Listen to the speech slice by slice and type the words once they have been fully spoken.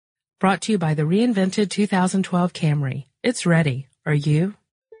Brought to you by the reinvented 2012 Camry. It's ready. Are you?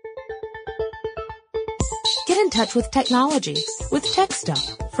 Get in touch with technology with Tech Stuff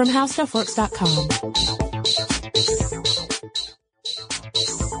from HowStuffWorks.com.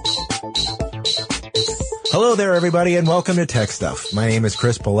 Hello there, everybody, and welcome to Tech Stuff. My name is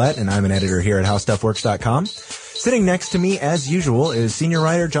Chris Pollette, and I'm an editor here at HowStuffWorks.com. Sitting next to me, as usual, is senior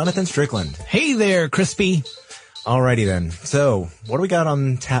writer Jonathan Strickland. Hey there, Crispy. Alrighty then. So, what do we got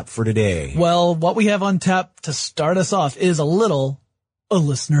on tap for today? Well, what we have on tap to start us off is a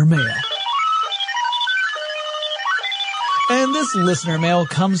listener mail. And this listener mail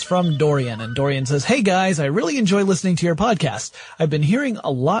comes from Dorian, and Dorian says, "Hey guys, I really enjoy listening to your podcast. I've been hearing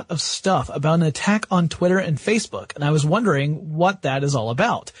a lot of stuff about an attack on Twitter and Facebook, and I was wondering what that is all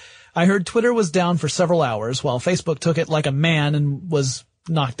about. I heard Twitter was down for several hours, while Facebook took it like a man and was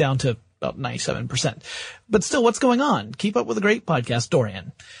knocked down to about 97%. But still, what's going on? Keep up with the great podcast,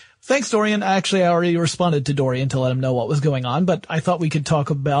 Dorian." Thanks, Dorian. Actually, I already responded to Dorian to let him know what was going on, but I thought we could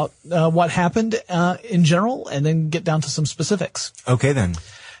talk about what happened in general and then get down to some specifics. Okay, then.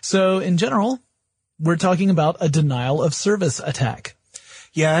 So, in general, we're talking about a denial of service attack.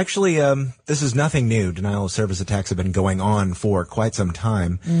 Yeah, actually, this is nothing new. Denial of service attacks have been going on for quite some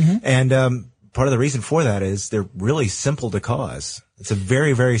time. Mm-hmm. And part of the reason for that is they're really simple to cause. It's a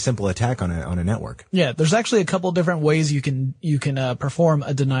very, very simple attack on a network. Yeah, there's actually a couple different ways you can perform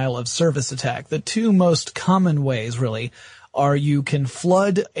a denial of service attack. The two most common ways, really, are you can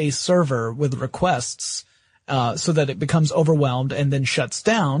flood a server with requests so that it becomes overwhelmed and then shuts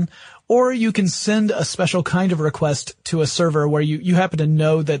down, or you can send a special kind of request to a server where you happen to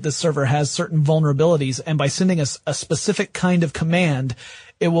know that the server has certain vulnerabilities, and by sending a specific kind of command,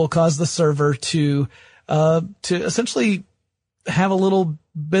 it will cause the server to essentially have a little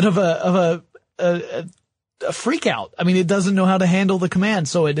bit of a freak out. I mean, it doesn't know how to handle the command,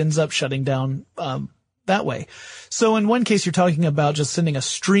 so it ends up shutting down that way. So in one case, you're talking about just sending a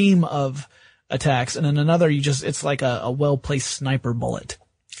stream of attacks, and in another, it's like a well-placed sniper bullet.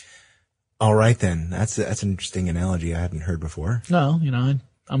 All right, then. That's an interesting analogy I hadn't heard before. No,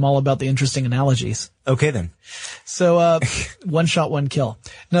 I'm all about the interesting analogies. Okay, then. So, one shot, one kill.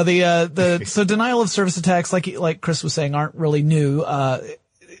 Now, so denial of service attacks, like Chris was saying, aren't really new.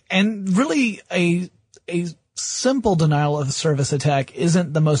 And really a simple denial of service attack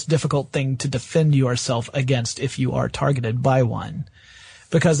isn't the most difficult thing to defend yourself against if you are targeted by one.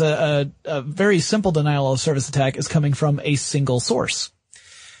 Because a very simple denial of service attack is coming from a single source.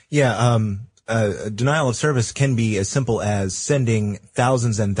 Yeah, denial of service can be as simple as sending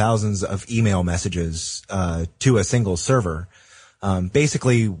thousands and thousands of email messages to a single server.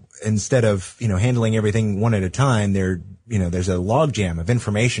 Basically, instead of handling everything one at a time, there's a logjam of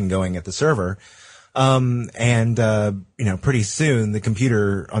information going at the server, and pretty soon the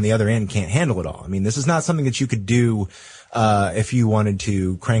computer on the other end can't handle it all. I mean, this is not something that you could do if you wanted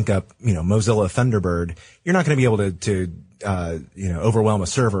to crank up Mozilla Thunderbird. You're not going to be able to overwhelm a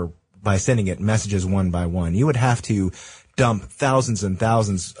server by sending it messages one by one. You would have to dump thousands and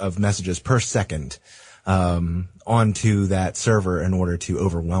thousands of messages per second onto that server in order to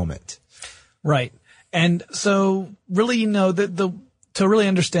overwhelm it. Right. And so really, to really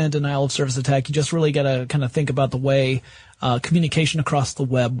understand denial of service attack, you just really got to kind of think about the way communication across the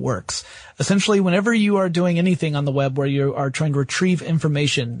web works. Essentially, whenever you are doing anything on the web where you are trying to retrieve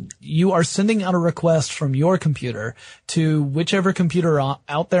information, you are sending out a request from your computer to whichever computer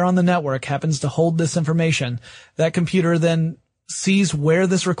out there on the network happens to hold this information. That computer then sees where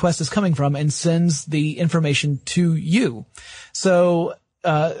this request is coming from and sends the information to you. So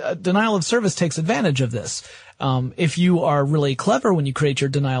denial of service takes advantage of this. If you are really clever when you create your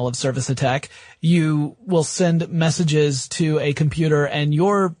denial of service attack, you will send messages to a computer, and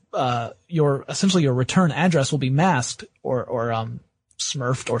your essentially your return address will be masked or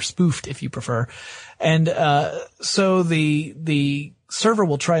smurfed or spoofed if you prefer. And so the server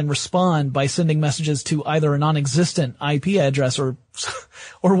will try and respond by sending messages to either a non-existent IP address or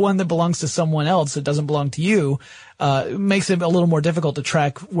one that belongs to someone else that doesn't belong to you. It makes it a little more difficult to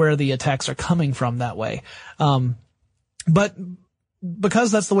track where the attacks are coming from that way. But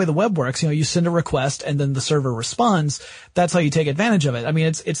because that's the way the web works, you send a request and then the server responds. That's how you take advantage of it. I mean,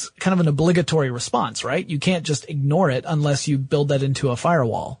 it's kind of an obligatory response, right? You can't just ignore it unless you build that into a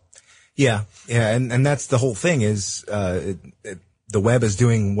firewall. Yeah. And that's the whole thing is, the web is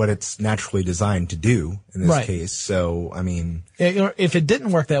doing what it's naturally designed to do in this case. So, I mean, if it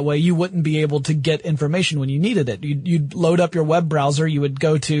didn't work that way, you wouldn't be able to get information when you needed it. You'd load up your web browser. You would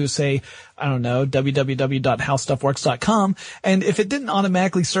go to, say, I don't know, www.howstuffworks.com. And if it didn't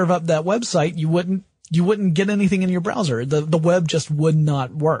automatically serve up that website, you wouldn't you wouldn't get anything in your browser. The web just would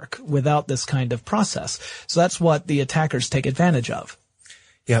not work without this kind of process. So that's what the attackers take advantage of.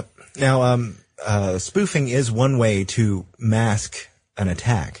 Yep. Now, spoofing is one way to mask an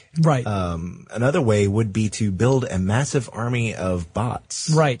attack. Right. Another way would be to build a massive army of bots.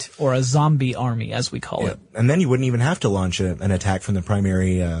 Right. Or a zombie army, as we call it. And then you wouldn't even have to launch an attack from the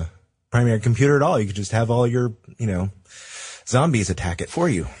primary computer at all. You could just have all your, zombies attack it for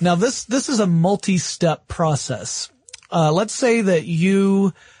you. Now, this is a multi-step process. Let's say that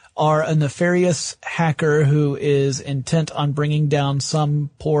you are a nefarious hacker who is intent on bringing down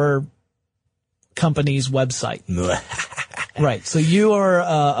some poor company's website. Right. So you are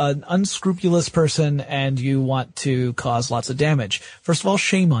an unscrupulous person and you want to cause lots of damage. First of all,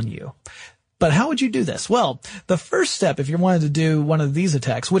 shame on you. But how would you do this? Well, the first step, if you wanted to do one of these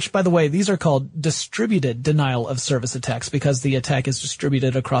attacks, which, by the way, these are called distributed denial of service attacks because the attack is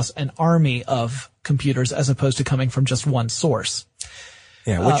distributed across an army of computers as opposed to coming from just one source.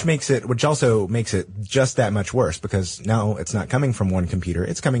 Yeah, which also makes it just that much worse because now it's not coming from one computer.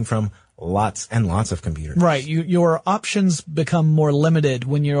 It's coming from lots and lots of computers. Right. Your options become more limited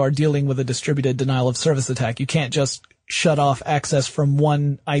when you are dealing with a distributed denial of service attack. You can't just shut off access from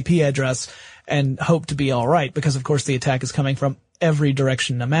one IP address and hope to be all right because, of course, the attack is coming from every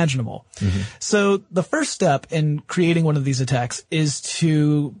direction imaginable. Mm-hmm. So the first step in creating one of these attacks is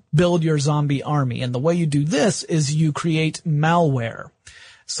to build your zombie army. And the way you do this is you create malware.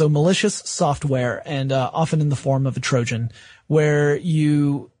 So malicious software, and often in the form of a Trojan, where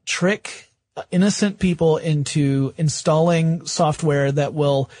you trick innocent people into installing software that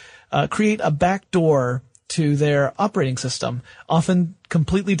will create a backdoor to their operating system, often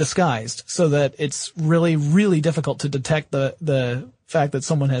completely disguised, so that it's really, really difficult to detect the fact that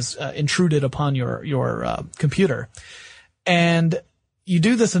someone has intruded upon your computer. And you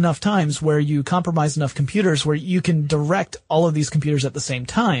do this enough times where you compromise enough computers where you can direct all of these computers at the same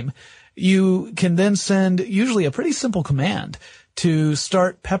time. You can then send usually a pretty simple command to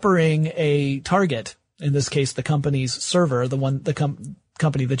start peppering a target, in this case the company's server, the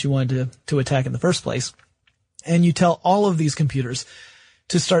company that you wanted to attack in the first place. And you tell all of these computers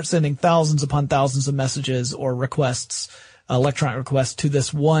to start sending thousands upon thousands of messages or requests, electronic requests to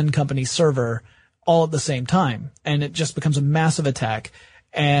this one company server all at the same time. And it just becomes a massive attack,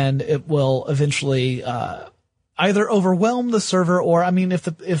 and it will eventually either overwhelm the server or,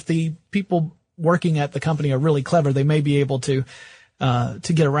 if the people working at the company are really clever, they may be able to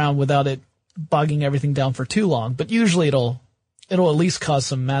get around without it bogging everything down for too long. But usually it'll at least cause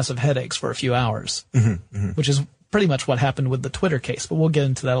some massive headaches for a few hours, which is pretty much what happened with the Twitter case. But we'll get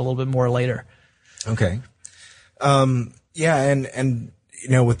into that a little bit more later. Okay. And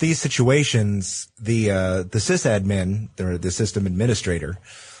with these situations, the sysadmin, or the system administrator,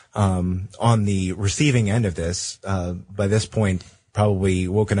 on the receiving end of this, by this point, probably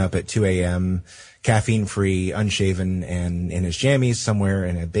woken up at 2 a.m., caffeine-free, unshaven, and in his jammies somewhere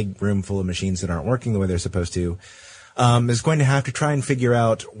in a big room full of machines that aren't working the way they're supposed to, is going to have to try and figure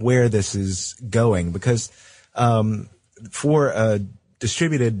out where this is going because, for a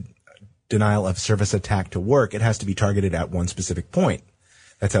distributed denial of service attack to work, it has to be targeted at one specific point.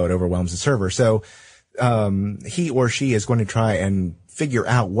 That's how it overwhelms the server. So, he or she is going to try and figure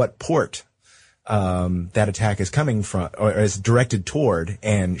out what port, that attack is coming from or is directed toward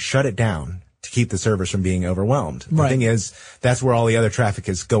and shut it down to keep the servers from being overwhelmed. Right. The thing is, that's where all the other traffic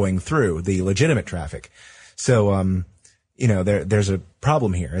is going through, the legitimate traffic. So, there's a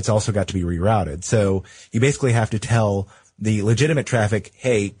problem here. It's also got to be rerouted. So you basically have to tell the legitimate traffic,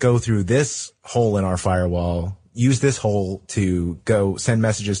 hey, go through this hole in our firewall, use this hole to go send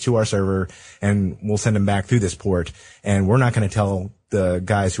messages to our server, and we'll send them back through this port. And we're not going to tell the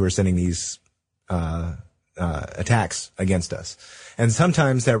guys who are sending these attacks against us. And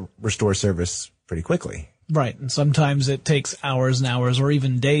sometimes that restores service pretty quickly. Right. And sometimes it takes hours and hours or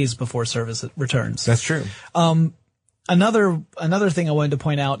even days before service returns. That's true. Another thing I wanted to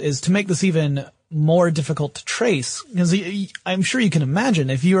point out is to make this even more difficult to trace, because I'm sure you can imagine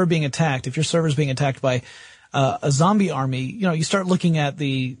if you are being attacked, if your server is being attacked by a zombie army, you start looking at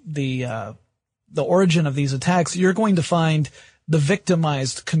the origin of these attacks, you're going to find the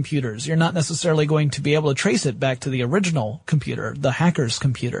victimized computers. You're not necessarily going to be able to trace it back to the original computer, the hacker's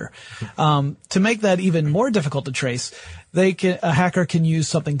computer. To make that even more difficult to trace, a hacker can use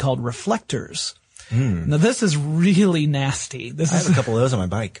something called reflectors. Now this is really nasty. I have a couple of those on my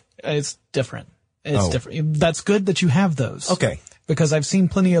bike. It's different. It's different. That's good that you have those. Okay. Because I've seen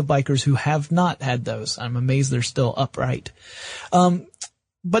plenty of bikers who have not had those. I'm amazed they're still upright.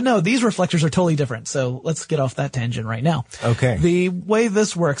 But no, these reflectors are totally different. So let's get off that tangent right now. Okay. The way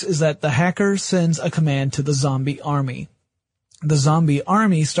this works is that the hacker sends a command to the zombie army. The zombie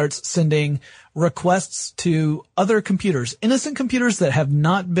army starts sending requests to other computers, innocent computers that have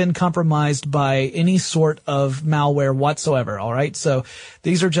not been compromised by any sort of malware whatsoever. All right. So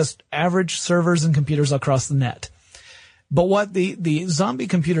these are just average servers and computers across the net. But what the zombie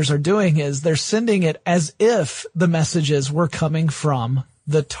computers are doing is they're sending it as if the messages were coming from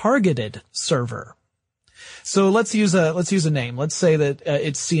the targeted server. So let's use a name. Let's say that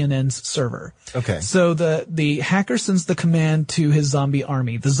it's CNN's server. Okay. So the hacker sends the command to his zombie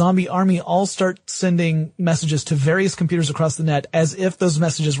army. The zombie army all start sending messages to various computers across the net as if those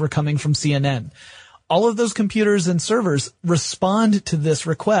messages were coming from CNN. All of those computers and servers respond to this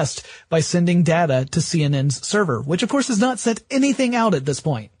request by sending data to CNN's server, which of course has not sent anything out at this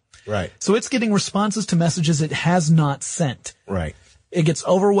point. Right. So it's getting responses to messages it has not sent. Right. It gets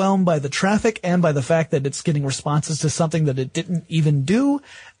overwhelmed by the traffic and by the fact that it's getting responses to something that it didn't even do.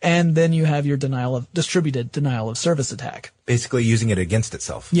 And then you have your distributed denial of service attack. Basically using it against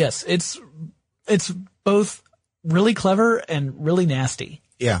itself. Yes. It's both really clever and really nasty.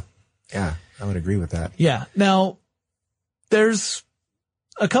 Yeah. Yeah. I would agree with that. Yeah. Now, there's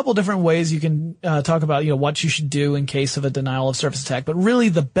a couple different ways you can talk about, what you should do in case of a denial of service attack. But really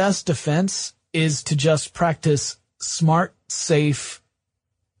the best defense is to just practice smart, safe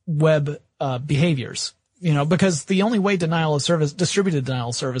web behaviors, because the only way distributed denial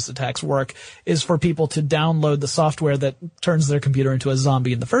of service attacks work is for people to download the software that turns their computer into a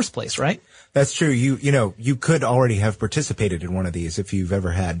zombie in the first place, right? That's true. You could already have participated in one of these if you've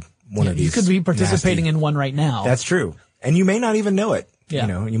ever had one of these. You could be participating in one right now. That's true. And you may not even know it.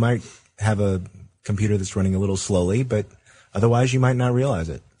 Yeah. You might have a computer that's running a little slowly, but otherwise you might not realize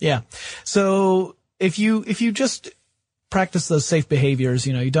it. Yeah. So if you just practice those safe behaviors,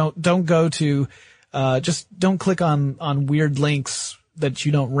 you don't go to, just don't click on weird links that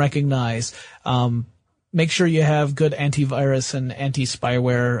you don't recognize. Make sure you have good antivirus and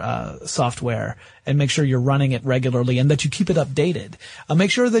anti-spyware software, and make sure you're running it regularly and that you keep it updated.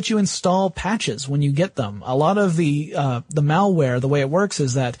 Make sure that you install patches when you get them. A lot of the malware, the way it works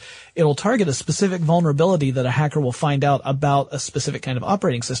is that it'll target a specific vulnerability that a hacker will find out about a specific kind of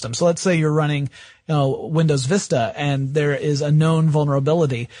operating system. So let's say you're running, Windows Vista and there is a known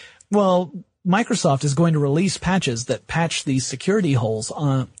vulnerability. Well, Microsoft is going to release patches that patch these security holes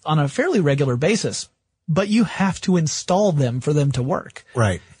on a fairly regular basis. But you have to install them for them to work.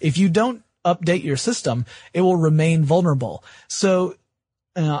 Right. If you don't update your system, it will remain vulnerable. So,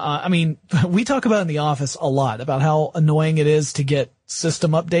 we talk about in the office a lot about how annoying it is to get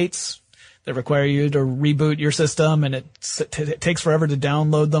system updates that require you to reboot your system, and it takes forever to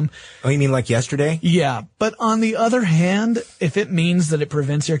download them. Oh, you mean like yesterday? Yeah. But on the other hand, if it means that it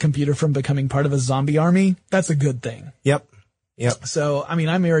prevents your computer from becoming part of a zombie army, that's a good thing. Yep. So,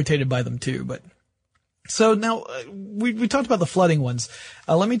 I'm irritated by them too, but. So now we talked about the flooding ones.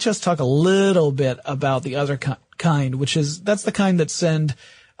 Let me just talk a little bit about the other kind, that's the kind that send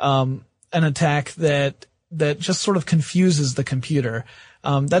an attack that just sort of confuses the computer.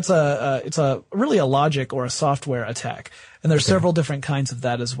 It's really a logic or a software attack, and there's several different kinds of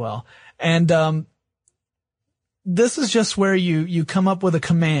that as well. And this is just where you come up with a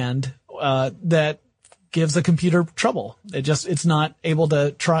command that gives a computer trouble. It's not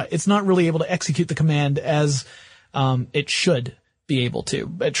really able to execute the command as it should be able to.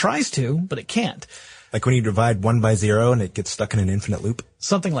 It tries to, but it can't. Like when you divide 1 by 0 and it gets stuck in an infinite loop?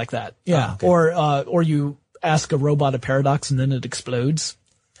 Something like that. Yeah. Oh, okay. Or you ask a robot a paradox and then it explodes.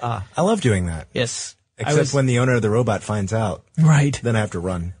 I love doing that. Yes. Except when the owner of the robot finds out. Right. Then I have to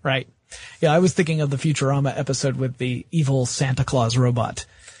run. Right. Yeah, I was thinking of the Futurama episode with the evil Santa Claus robot.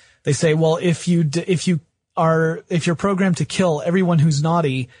 They say, well, if you're programmed to kill everyone who's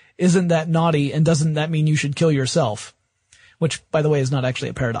naughty, isn't that naughty, and doesn't that mean you should kill yourself? Which, by the way, is not actually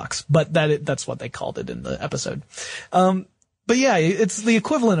a paradox, but that's what they called it in the episode. But yeah, it's the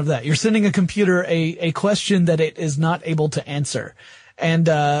equivalent of that. You're sending a computer a question that it is not able to answer. And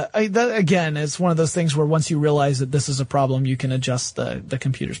that again is one of those things where once you realize that this is a problem, you can adjust the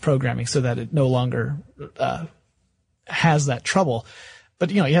computer's programming so that it no longer has that trouble. But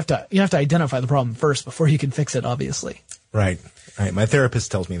you have to identify the problem first before you can fix it, obviously. Right. My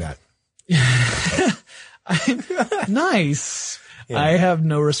therapist tells me that. Nice. Yeah. I have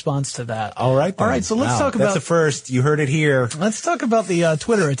no response to that. All right. Then. All right. So let's talk about. That's a first. You heard it here. Let's talk about the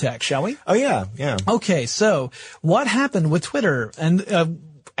Twitter attack, shall we? Oh yeah. Yeah. Okay. So what happened with Twitter? And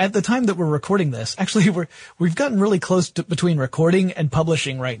at the time that we're recording this, actually we've gotten really close to between recording and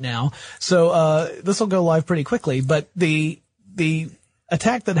publishing right now. So this will go live pretty quickly. But the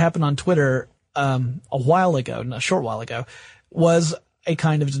attack that happened on Twitter a short while ago, was a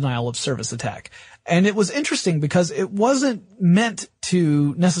kind of denial of service attack. And it was interesting because it wasn't meant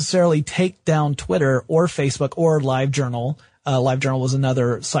to necessarily take down Twitter or Facebook or LiveJournal. LiveJournal was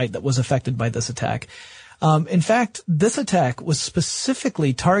another site that was affected by this attack. In fact, this attack was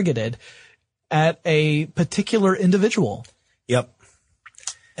specifically targeted at a particular individual. Yep.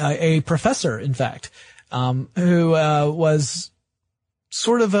 A professor, in fact, who was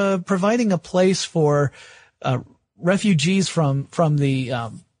sort of providing a place for refugees from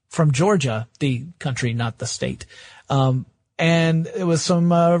Georgia, the country, not the state. And it was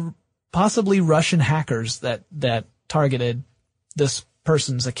some possibly Russian hackers that targeted this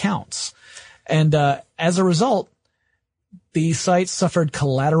person's accounts. And as a result, the site suffered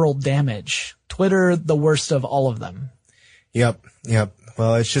collateral damage. Twitter, the worst of all of them. Yep.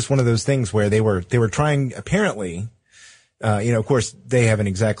 Well, it's just one of those things where they were trying, apparently, of course, they haven't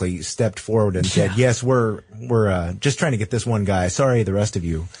exactly stepped forward and said, yes, we're just trying to get this one guy. Sorry, the rest of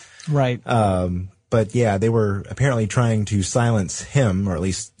you. Right. But yeah, they were apparently trying to silence him, or at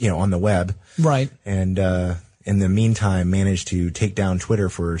least, on the web. Right. And, in the meantime, managed to take down Twitter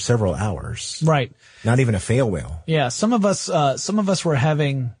for several hours. Right. Not even a fail whale. Yeah. Some of us were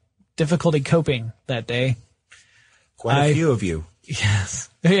having difficulty coping that day. Quite a few of you. Yes.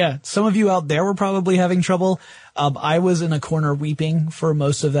 Yeah. Some of you out there were probably having trouble. I was in a corner weeping for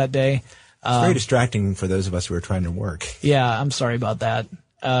most of that day. It's very distracting for those of us who are trying to work. Yeah. I'm sorry about that.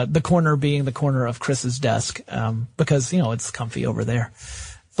 The corner being the corner of Chris's desk, because, it's comfy over there.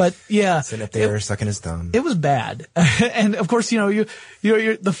 But yeah. Sitting up there, sucking his thumb. It was bad. And of course, you're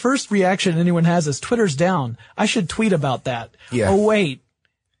the first reaction anyone has is Twitter's down. I should tweet about that. Yeah. Oh, wait.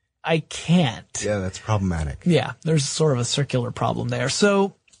 I can't. Yeah, that's problematic. Yeah, there's sort of a circular problem there.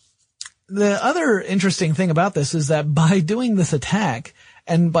 So the other interesting thing about this is that by doing this attack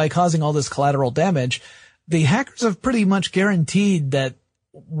and by causing all this collateral damage, the hackers have pretty much guaranteed that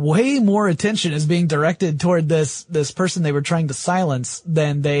way more attention is being directed toward this person they were trying to silence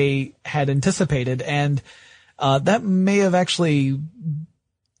than they had anticipated. And that may have actually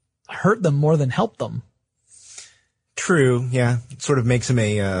hurt them more than helped them. True. Yeah. It sort of makes him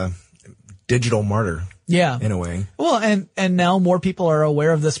a digital martyr. Yeah. In a way. Well, and now more people are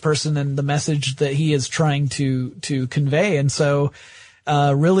aware of this person and the message that he is trying to convey. And so,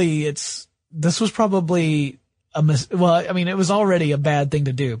 really this was probably it was already a bad thing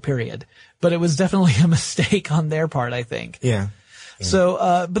to do, period. But it was definitely a mistake on their part, I think. Yeah.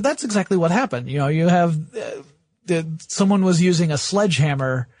 So, but that's exactly what happened. You have, someone was using a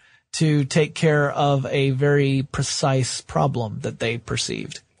sledgehammer to take care of a very precise problem that they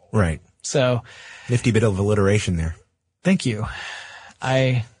perceived. Right. So. Nifty bit of alliteration there. Thank you.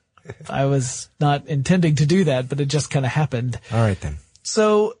 I was not intending to do that, but it just kind of happened. All right then.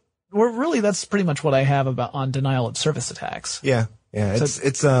 So that's pretty much what I have on denial of service attacks. Yeah. Yeah.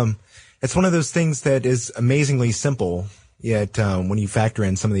 It's one of those things that is amazingly simple, yet, when you factor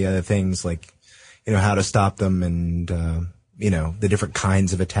in some of the other things like, how to stop them and, the different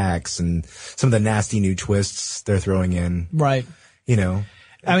kinds of attacks and some of the nasty new twists they're throwing in. Right.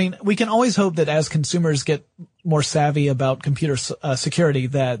 I mean, we can always hope that as consumers get more savvy about computer security,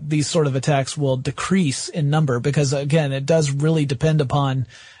 that these sort of attacks will decrease in number because, again, it does really depend upon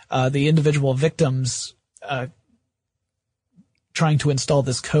the individual victims trying to install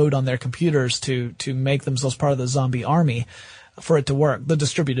this code on their computers to make themselves part of the zombie army for it to work. The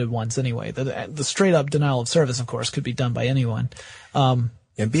distributed ones, anyway. The straight-up denial of service, of course, could be done by anyone. And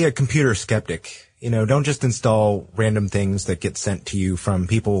be a computer skeptic. Don't just install random things that get sent to you from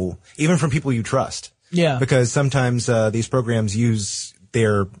people, even from people you trust. Yeah. Because sometimes these programs use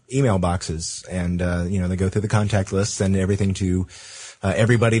their email boxes and, they go through the contact lists and everything to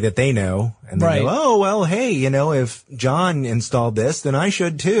everybody that they know. And they go, oh, well, hey, if John installed this, then I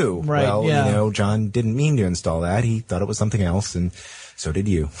should too. Right. Well, yeah. John didn't mean to install that. He thought it was something else, and so did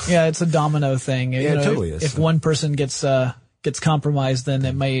you. Yeah, it's a domino thing. Yeah, it totally is. If one person gets compromised, then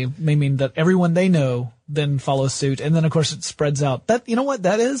it may mean that everyone they know then follows suit. And then, of course, it spreads out. You know what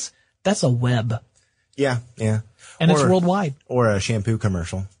that is? That's a web. Yeah, yeah. And it's worldwide. Or a shampoo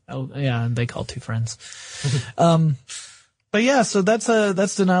commercial. Oh, yeah, and they call two friends. But yeah, so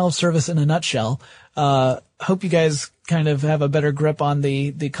that's denial of service in a nutshell. Hope you guys kind of have a better grip on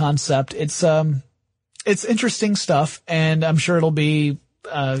the concept. It's interesting stuff, and I'm sure it'll be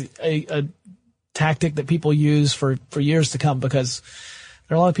a tactic that people use for years to come because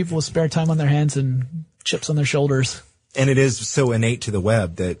there are a lot of people with spare time on their hands and chips on their shoulders. And it is so innate to the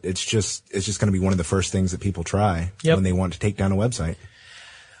web that it's just going to be one of the first things that people try when they want to take down a website.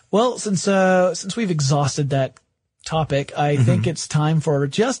 Well, since we've exhausted that topic, I think it's time for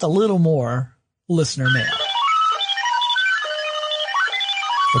just a little more listener mail.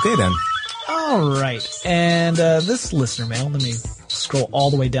 Okay, then. All right. And this listener mail, let me scroll all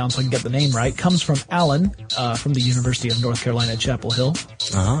the way down so I can get the name right, comes from Alan from the University of North Carolina, Chapel Hill.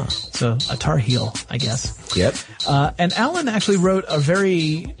 Uh-huh. So a Tar Heel, I guess. Yep. And Alan actually wrote a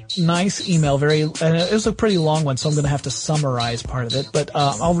very nice email, and it was a pretty long one, so I'm going to have to summarize part of it, but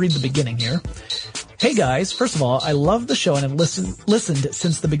I'll read the beginning here. Hey guys, first of all, I love the show and have listened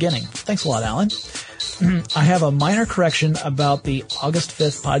since the beginning. Thanks a lot, Alan. I have a minor correction about the August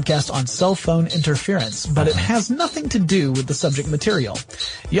 5th podcast on cell phone interference, but it has nothing to do with the subject material.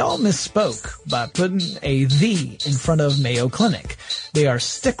 Y'all misspoke by putting a "the" in front of Mayo Clinic. They are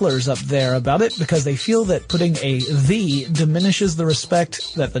sticklers up there about it because they feel that putting a "the" diminishes the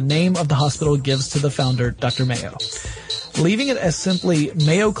respect that the name of the hospital gives to the founder, Dr. Mayo. Leaving it as simply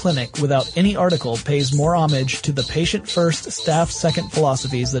Mayo Clinic without any article pays more homage to the patient first, staff second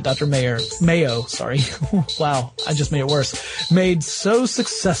philosophies that Dr. Mayo, wow, I just made it worse, made so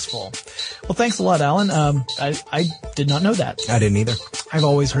successful. Well, thanks a lot, Alan. I did not know that. I didn't either. I've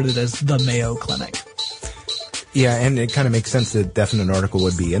always heard it as the Mayo Clinic. Yeah, and it kind of makes sense that definite article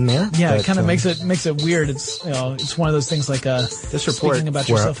would be in there. Yeah, it kind of makes it weird. It's it's one of those things like this report speaking about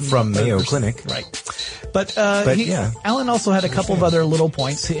yourself from Mayo Clinic, right? But Alan also had a couple of other little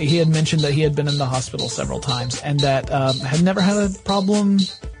points. He had mentioned that he had been in the hospital several times and that had never had a problem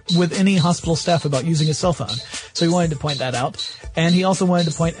with any hospital staff about using his cell phone. So he wanted to point that out. And he also wanted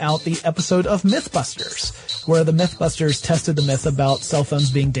to point out the episode of Mythbusters, where the Mythbusters tested the myth about cell phones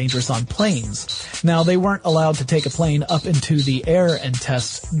being dangerous on planes. Now, they weren't allowed to take a plane up into the air and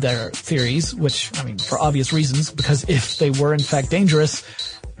test their theories, which, I mean, for obvious reasons, because if they were in fact dangerous,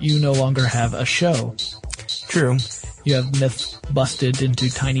 you no longer have a show. True. You have myth busted into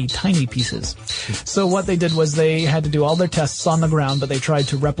tiny, tiny pieces. So what they did was they had to do all their tests on the ground, but they tried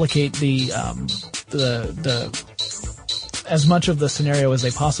to replicate the as much of the scenario as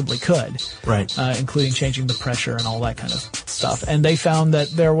they possibly could. Right. Including changing the pressure and all that kind of stuff. And they found that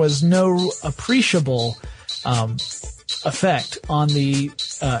there was no appreciable, effect on the,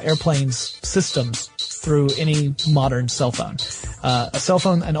 airplane's systems through any modern cell phone.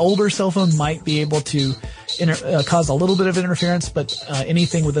 An older cell phone might be able to cause a little bit of interference, but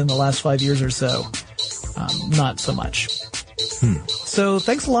anything within the last 5 years or so, not so much. So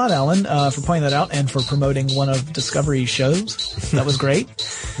thanks a lot, Alan, for pointing that out and for promoting one of Discovery's shows. That was great.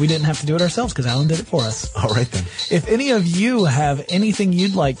 We didn't have to do it ourselves because Alan did it for us. All right, then. If any of you have anything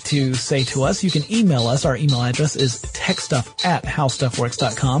you'd like to say to us, you can email us. Our email address is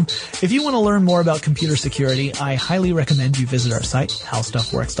techstuff@howstuffworks.com. If you want to learn more about computer security, I highly recommend you visit our site,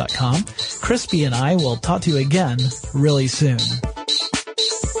 howstuffworks.com. Crispy and I will talk to you again really soon.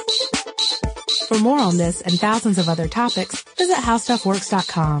 For more on this and thousands of other topics, visit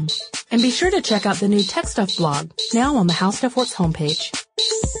howstuffworks.com. And be sure to check out the new Tech Stuff blog, now on the How Stuff Works homepage.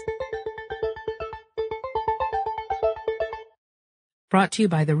 Brought to you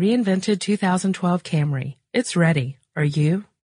by the reinvented 2012 Camry. It's ready. Are you?